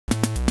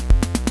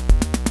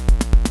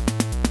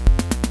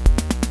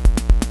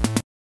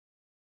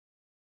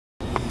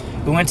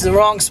We went to the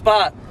wrong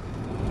spot.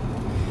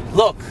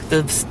 Look,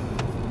 the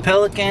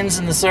pelicans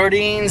and the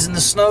sardines and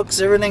the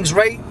snooks, everything's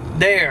right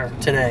there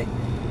today.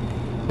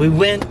 We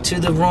went to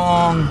the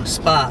wrong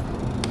spot.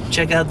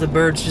 Check out the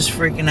birds just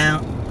freaking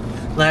out.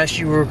 Last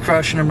year we were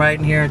crushing them right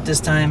in here at this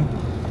time.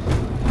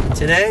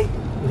 Today,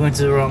 we went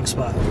to the wrong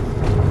spot.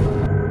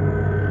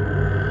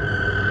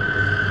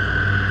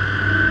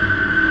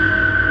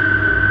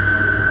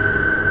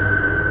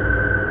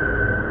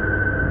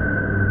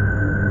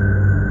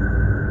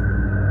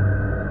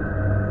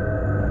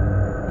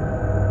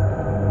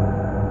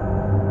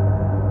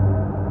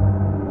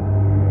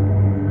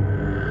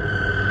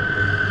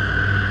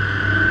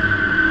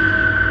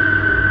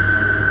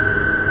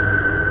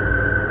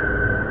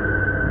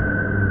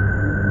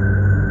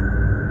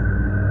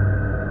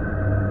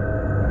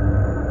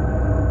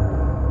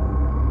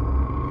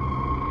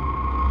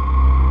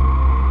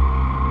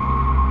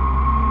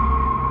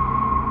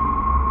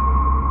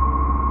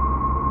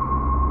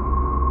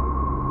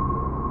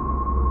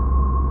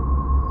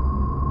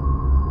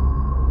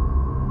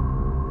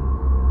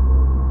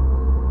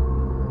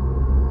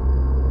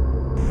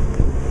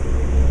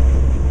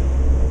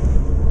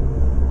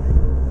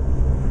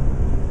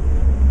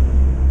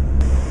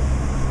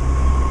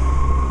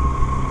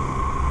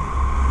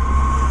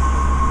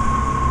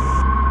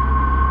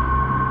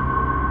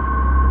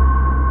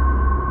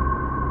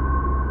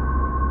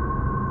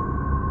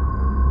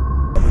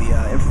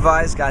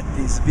 Got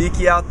the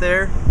sabiki out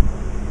there,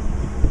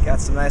 got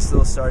some nice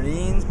little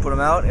sardines, put them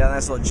out, got a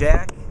nice little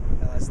jack,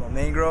 got a nice little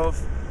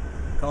mangrove,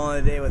 calling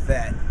it a day with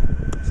that,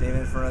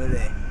 saving it for another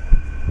day.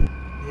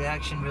 The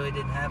action really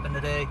didn't happen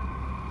today.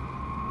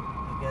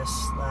 I guess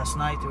last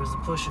night there was a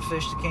push of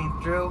fish that came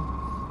through,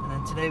 and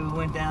then today we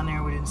went down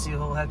there, we didn't see a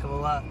whole heck of a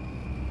lot.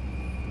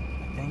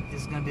 I think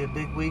this is going to be a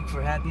big week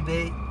for Happy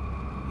Bait,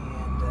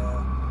 and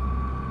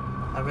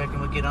I reckon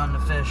we'll get on the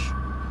fish.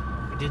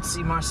 We did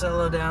see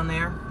Marcelo down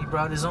there. He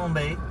brought his own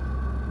bait.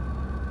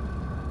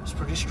 It's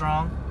pretty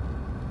strong.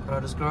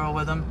 Brought his girl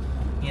with him.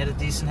 He had a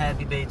decent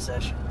Happy Bait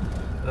session.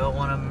 We all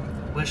want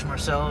to wish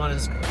Marcelo and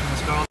his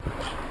girl.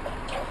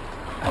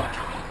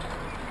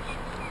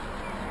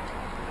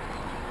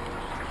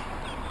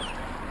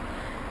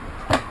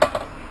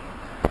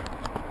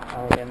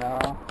 Oh, you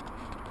know.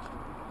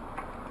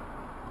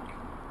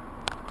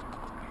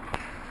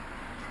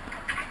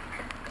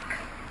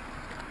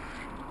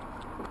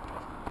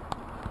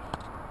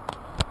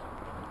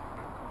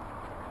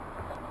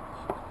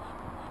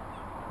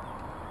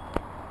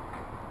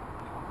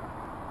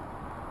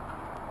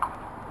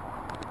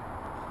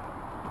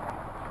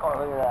 Oh,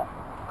 look at that.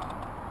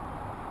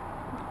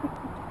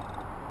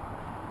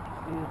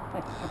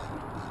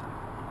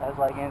 That's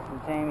like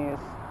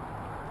instantaneous.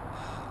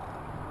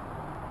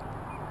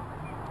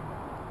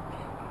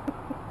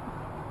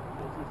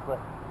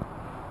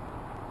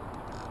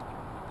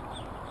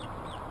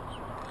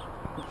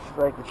 This is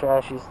like the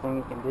trashiest thing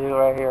you can do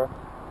right here.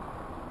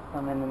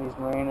 Come into these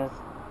marinas.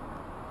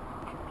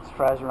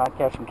 Surprised we're not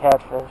catching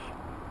catfish.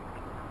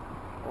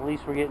 At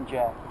least we're getting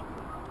jack.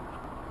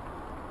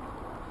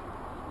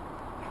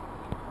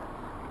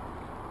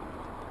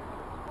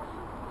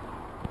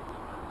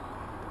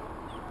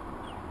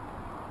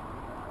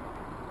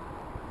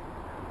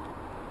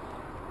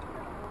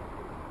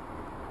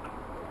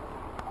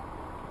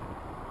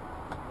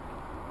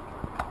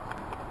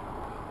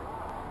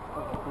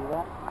 See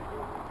that?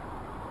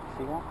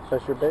 See that?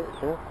 That's your bait,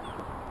 yeah.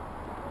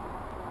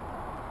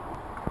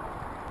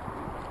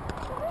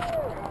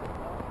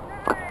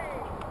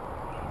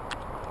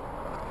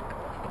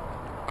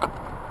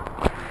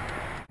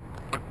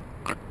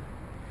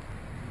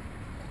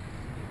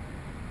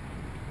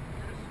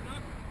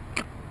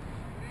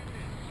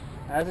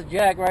 That's a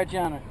jack right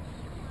yonder.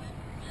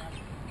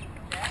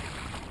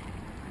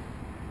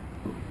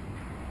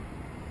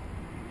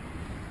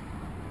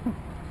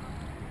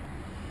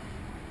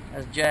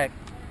 That's Jack.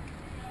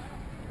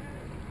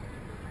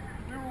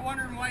 We were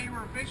wondering why you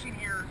were fishing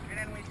here, and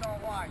then we saw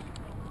why.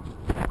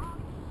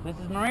 This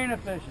is marina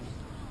fishing.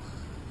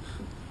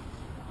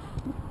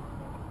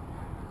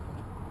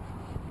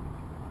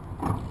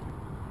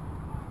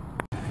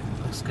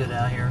 Looks good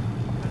out here.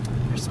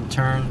 There's some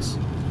terns.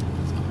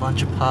 There's a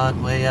bunch of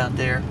pod way out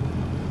there.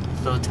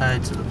 So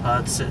tight, so the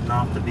pod's sitting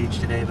off the beach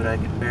today, but I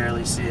can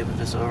barely see it with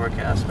this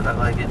overcast, but I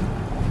like it.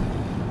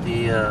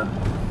 The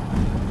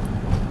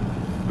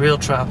real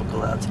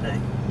tropical out today.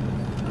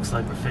 Looks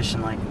like we're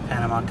fishing like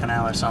Panama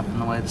Canal or something,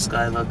 the way the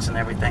sky looks and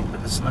everything,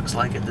 but this looks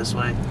like it this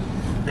way.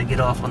 They get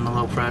off on the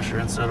low pressure,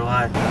 and so do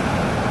I.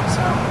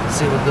 So, let's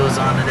see what goes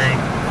on today.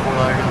 Fort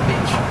Lauderdale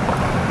Beach.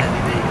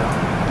 Happy Bait, y'all.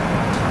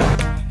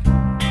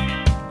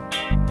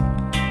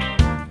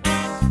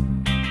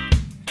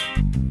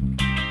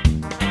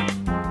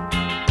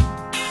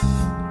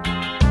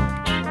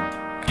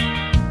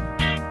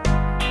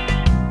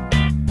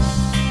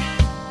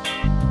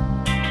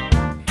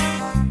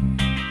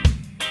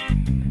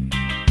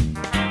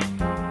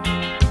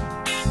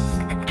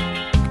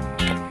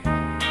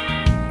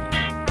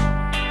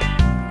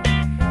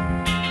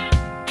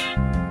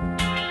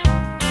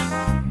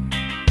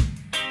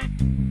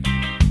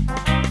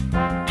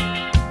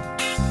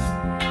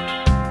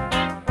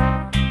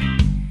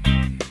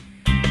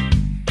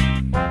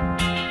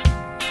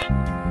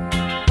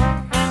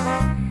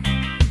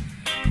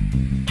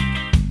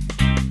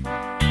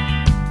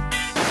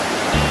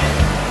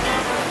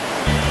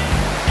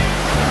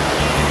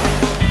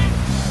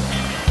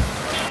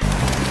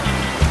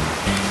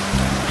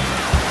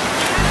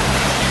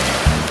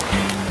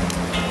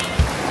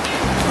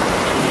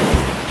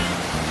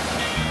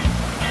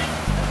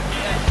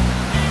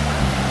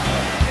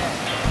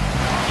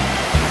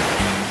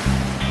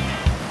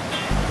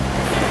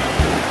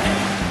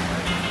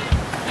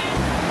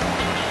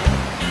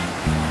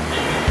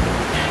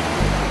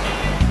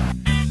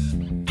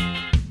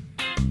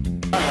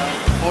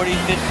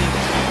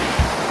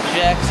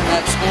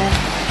 that school.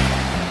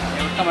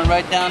 They were coming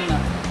right down the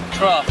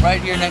trough,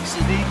 right here next to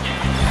the beach.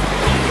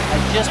 I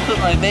just put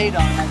my bait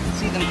on, I could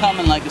see them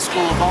coming like a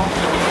school of bones.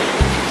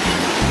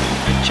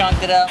 They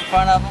chunked it out in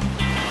front of them.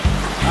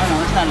 I don't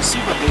know, it's not a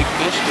super big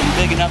fish, but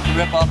big enough to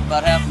rip off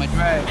about half my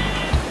drag.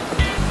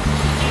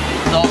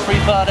 It's all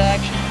pre-pod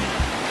action.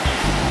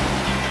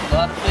 A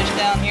lot of fish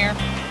down here.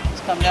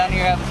 Let's come down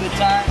here, have a good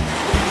time.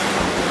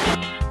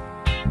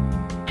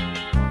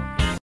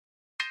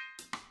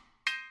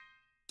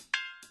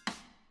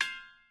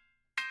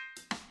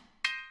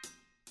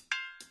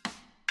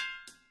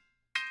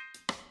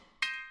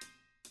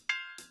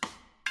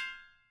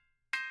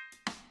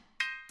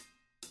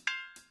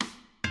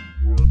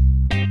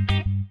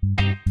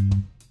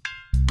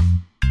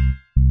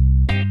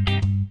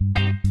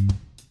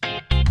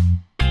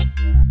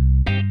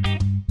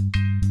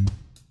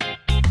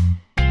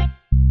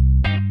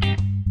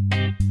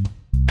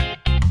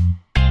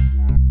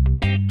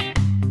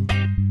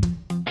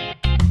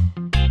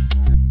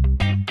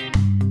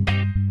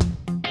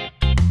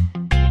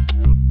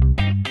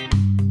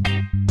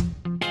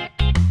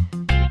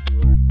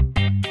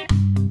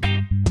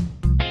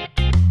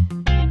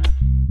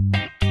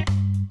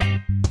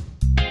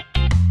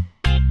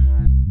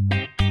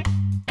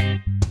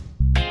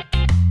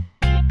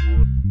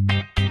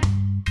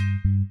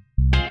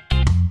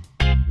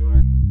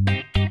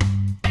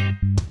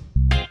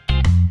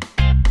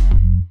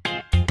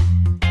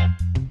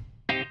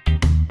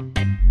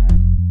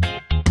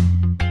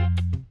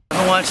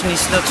 Watching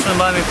these snooks swim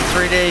by me for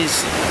 3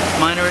 days.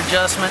 Minor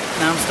adjustment,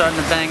 now I'm starting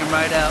to bang them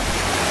right out.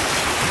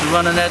 I'm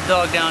running that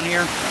dog down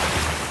here.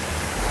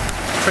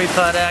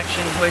 Pre-pod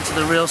action, wait till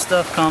the real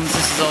stuff comes.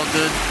 This is all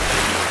good.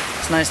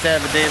 It's nice to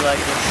have a day like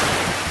this.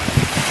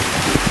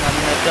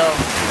 Running that dog.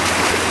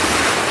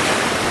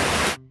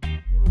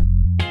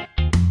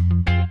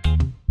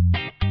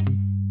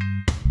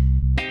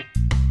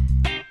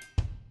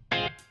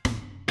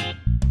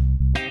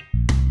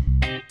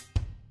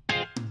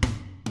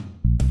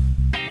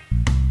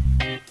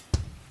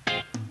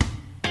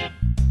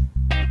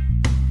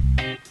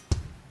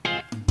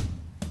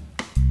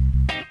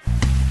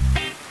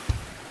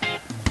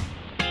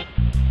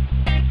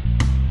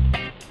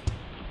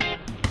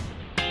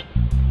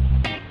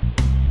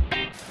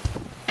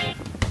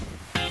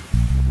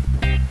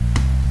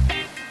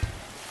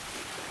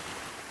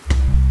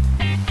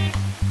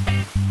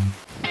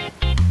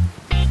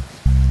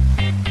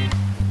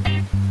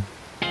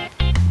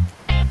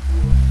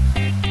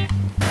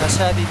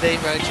 Heavy bait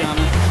right,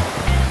 gentlemen.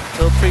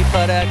 Little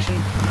pre-putt action.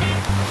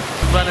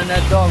 Running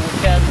that dog with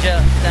Cat and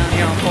Jeff down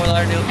here on Fort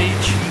Lauderdale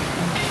Beach.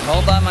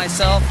 All by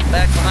myself,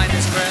 back behind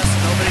this grass,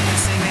 nobody can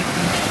see me.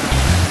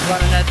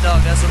 Running that dog.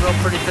 That's a real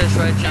pretty fish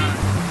right, John.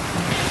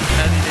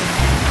 Heavy bait.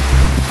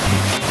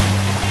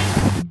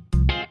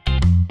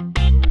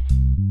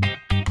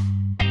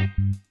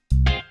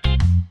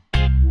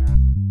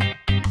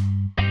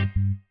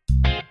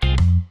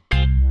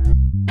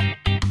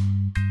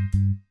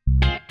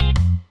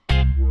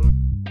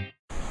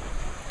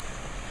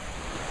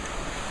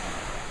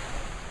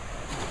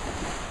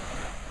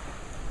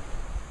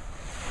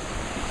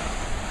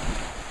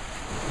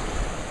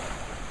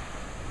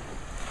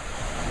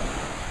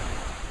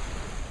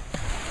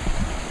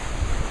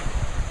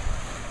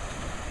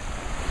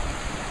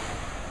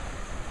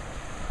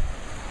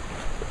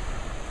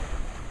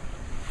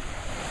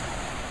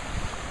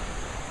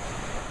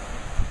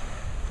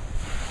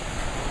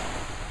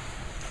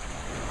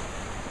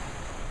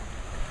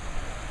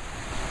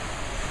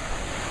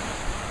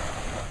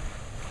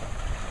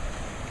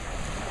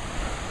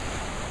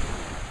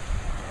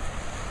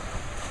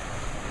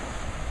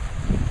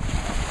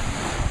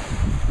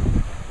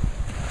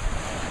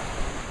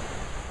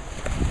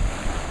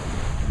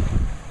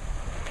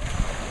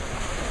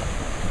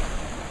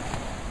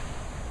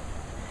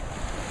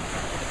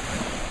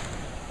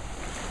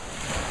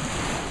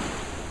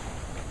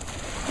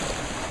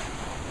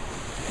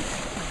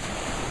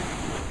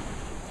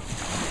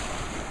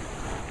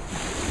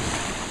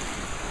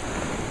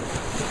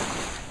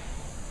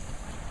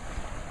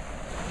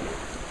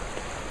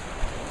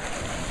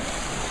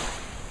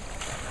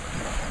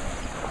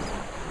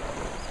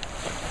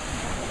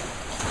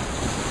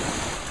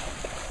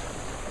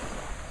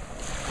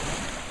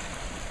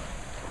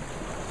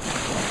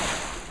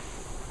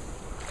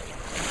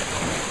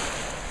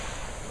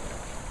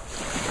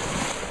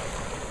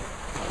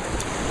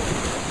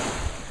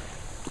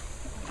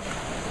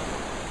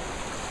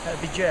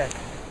 Happy Jack.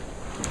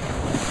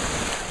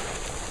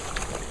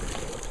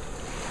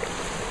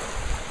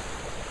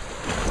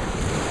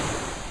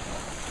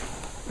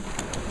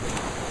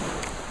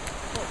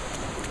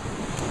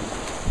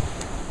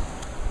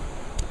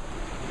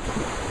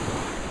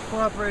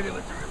 Cooperated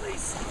with the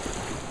release.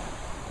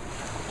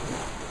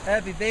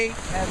 Happy bait,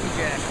 happy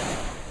Jack.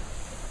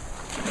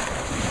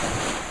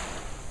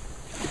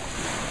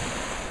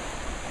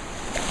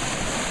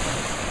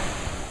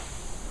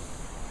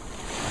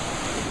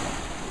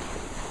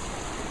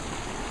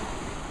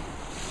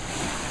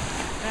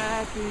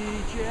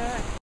 Happy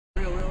Jack.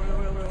 Real,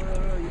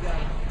 you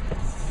got it.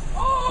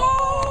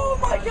 Oh!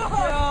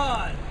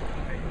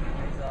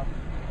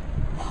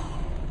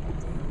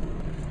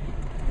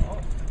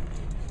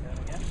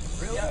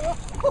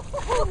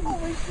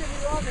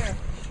 You're on there.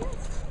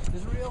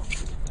 Is it real?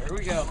 Here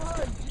we go.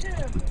 There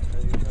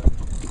you go.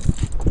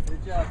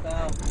 Good job,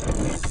 pal. Did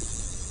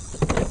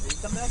you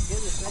come back and get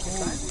it a second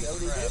time? Is that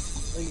what he did?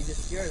 Look, you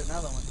just scared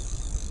another one.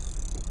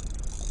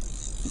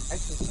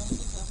 Actually, something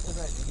off to the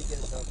right. Did you get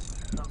it, though?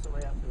 Off the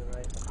way out to the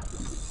right.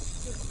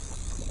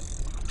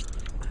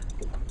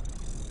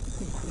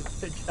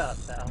 Good job,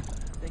 pal. I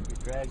think your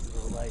drag's a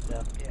little light,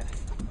 though. Yeah.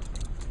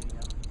 There you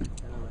go.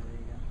 Other way, there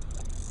you go.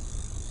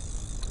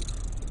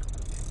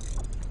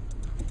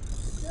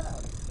 Good job.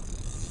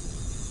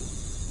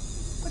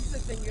 Look at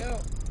this thing go.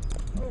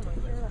 Oh my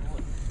god.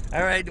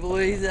 All right,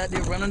 boys, out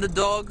there running the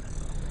dog.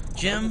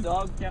 Jim.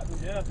 Dog, Captain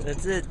Jeff.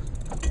 That's it.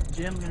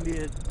 Jim's gonna be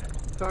a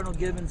Cardinal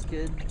Gibbons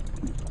kid.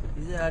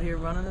 He's out here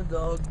running the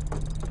dog.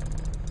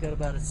 He's got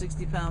about a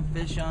 60-pound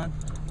fish on,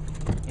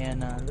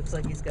 and looks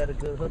like he's got a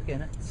good hook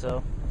in it.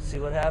 So, see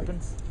what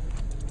happens.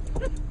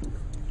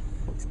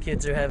 These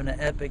kids are having an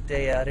epic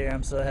day out here.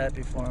 I'm so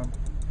happy for them.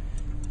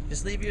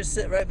 Just leave yours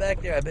sit right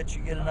back there. I bet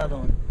you get another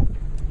one.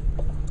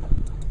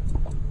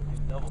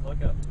 Double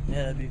hookup.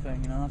 Yeah, that'd be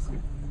fucking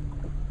awesome.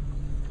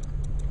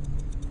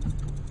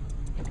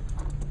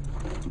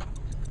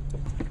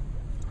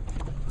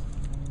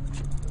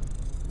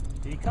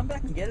 Did he come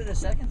back and get it a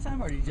second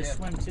time, or did he just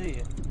swim to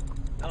you?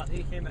 No,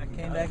 he came back.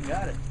 Came back and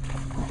got it.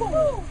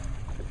 Woo!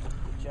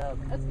 Good job.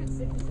 That's good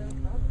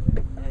 67 pounds.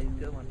 Yeah, he's a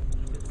good one.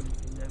 Good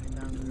 70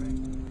 pounds of ring.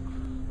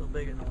 A little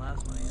bigger than the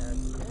last one he had.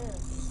 Yeah.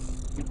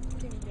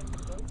 Can you get him to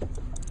boat?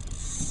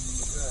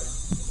 That's right.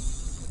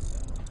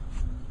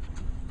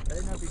 I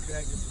didn't know if he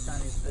dragged just the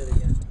tiniest bit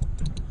again.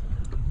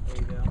 There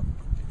you go.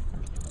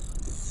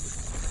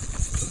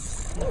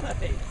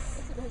 Nice.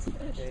 That's a nice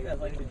fish. There you That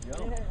go. like to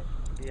jump. Yeah.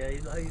 Yeah,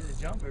 he's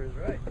a jumper, is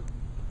right.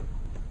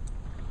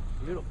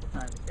 Beautiful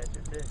time to catch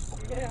a fish.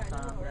 Yeah, I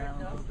Calm know, down right? a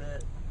little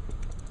bit.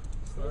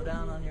 Slow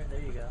down on your,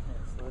 there you go.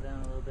 Yeah, slow down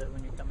a little bit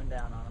when you're coming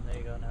down on him. There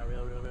you go. Now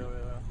real.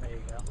 There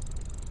you go.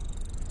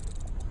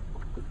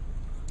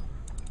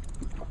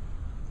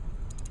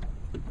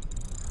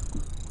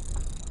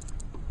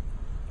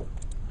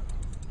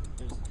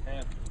 There's a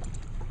tab.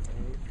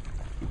 Okay.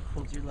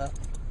 Pull to your left.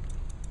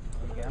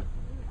 There you go.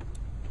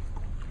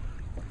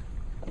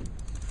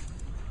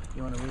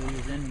 You want to reel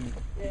yours in and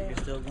Yeah. you're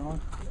still going?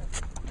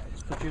 Alright,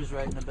 just put yours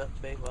right in the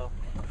bait well.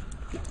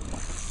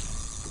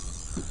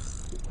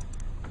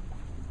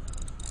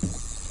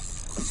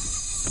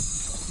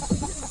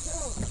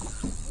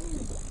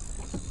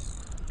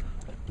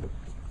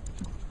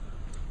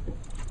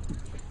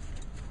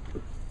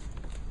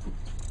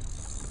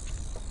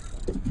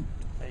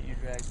 Let your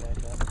drag back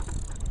up.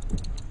 There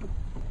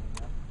you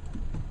go.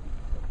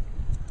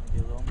 Maybe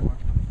a little more.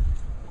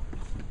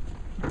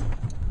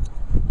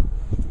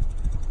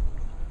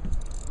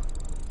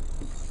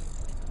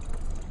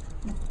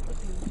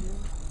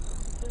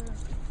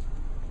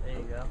 There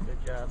you go.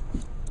 Good job.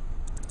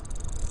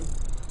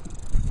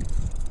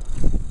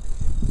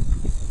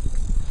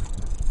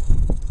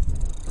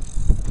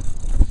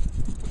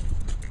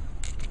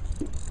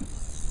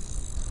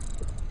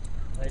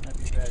 Lighten up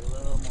your drag a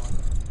little more.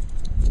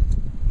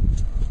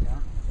 There you go.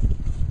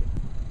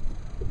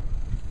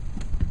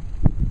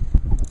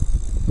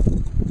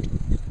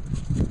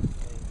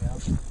 There you go.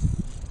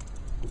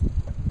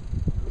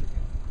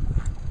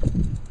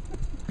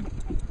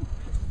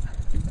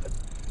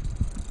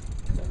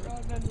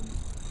 Rod bending.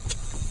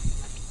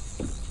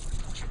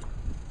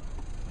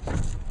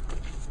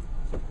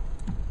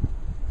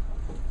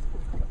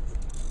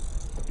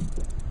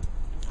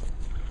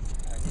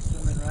 Alright, you're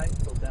swimming right,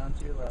 pull down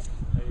to your left.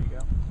 There you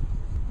go.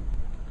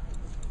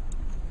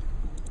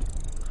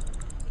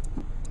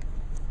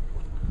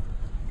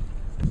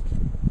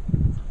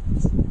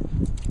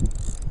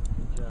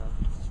 Good job.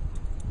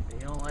 You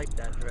don't like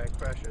that direct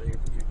pressure. You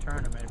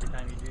turn them every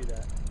time you do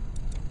that.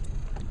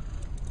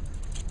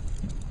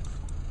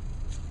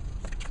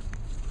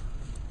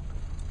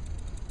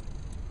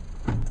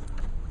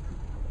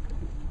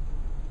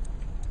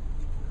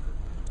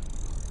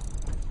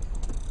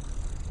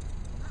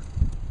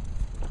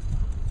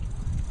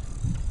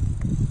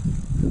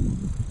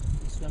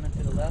 Swimming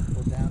to the left,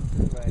 pull down to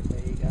the right.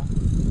 There you go.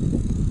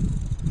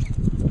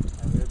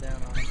 Now reel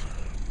down on it.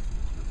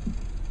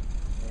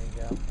 There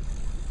you go.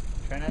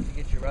 Try not to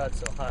get your rod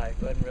so high.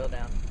 Go ahead and reel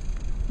down.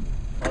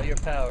 All your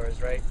power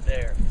is right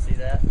there. See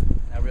that?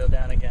 Now reel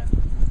down again.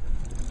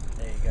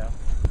 There you go.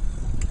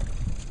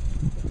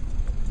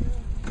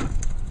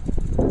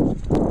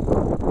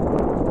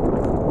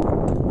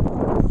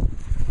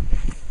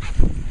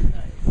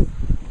 Nice.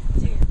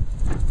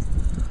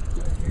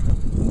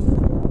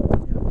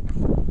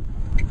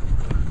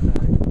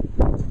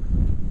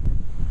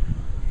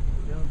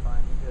 Doing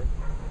fine, you're good.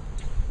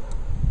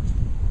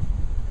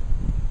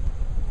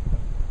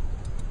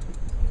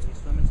 Okay, you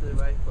swimming to the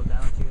right, pull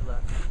down to your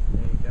left.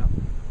 There you go.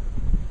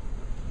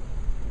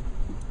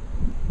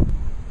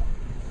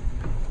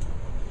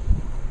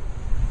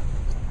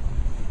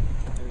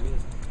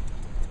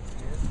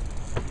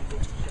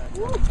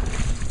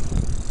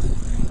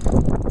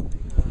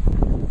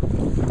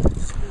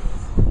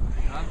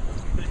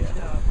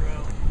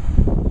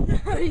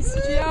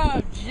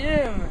 job,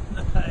 Jim.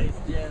 Nice,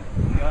 Jim.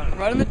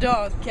 Running the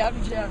dogs,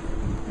 Captain Jeff.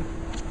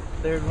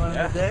 Third one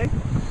of the day.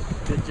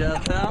 Good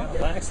job, pal.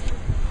 Thanks.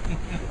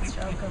 Good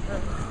job,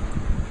 Captain.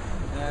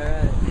 All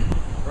right.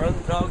 Run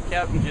the dog,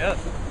 Captain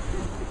Jeff.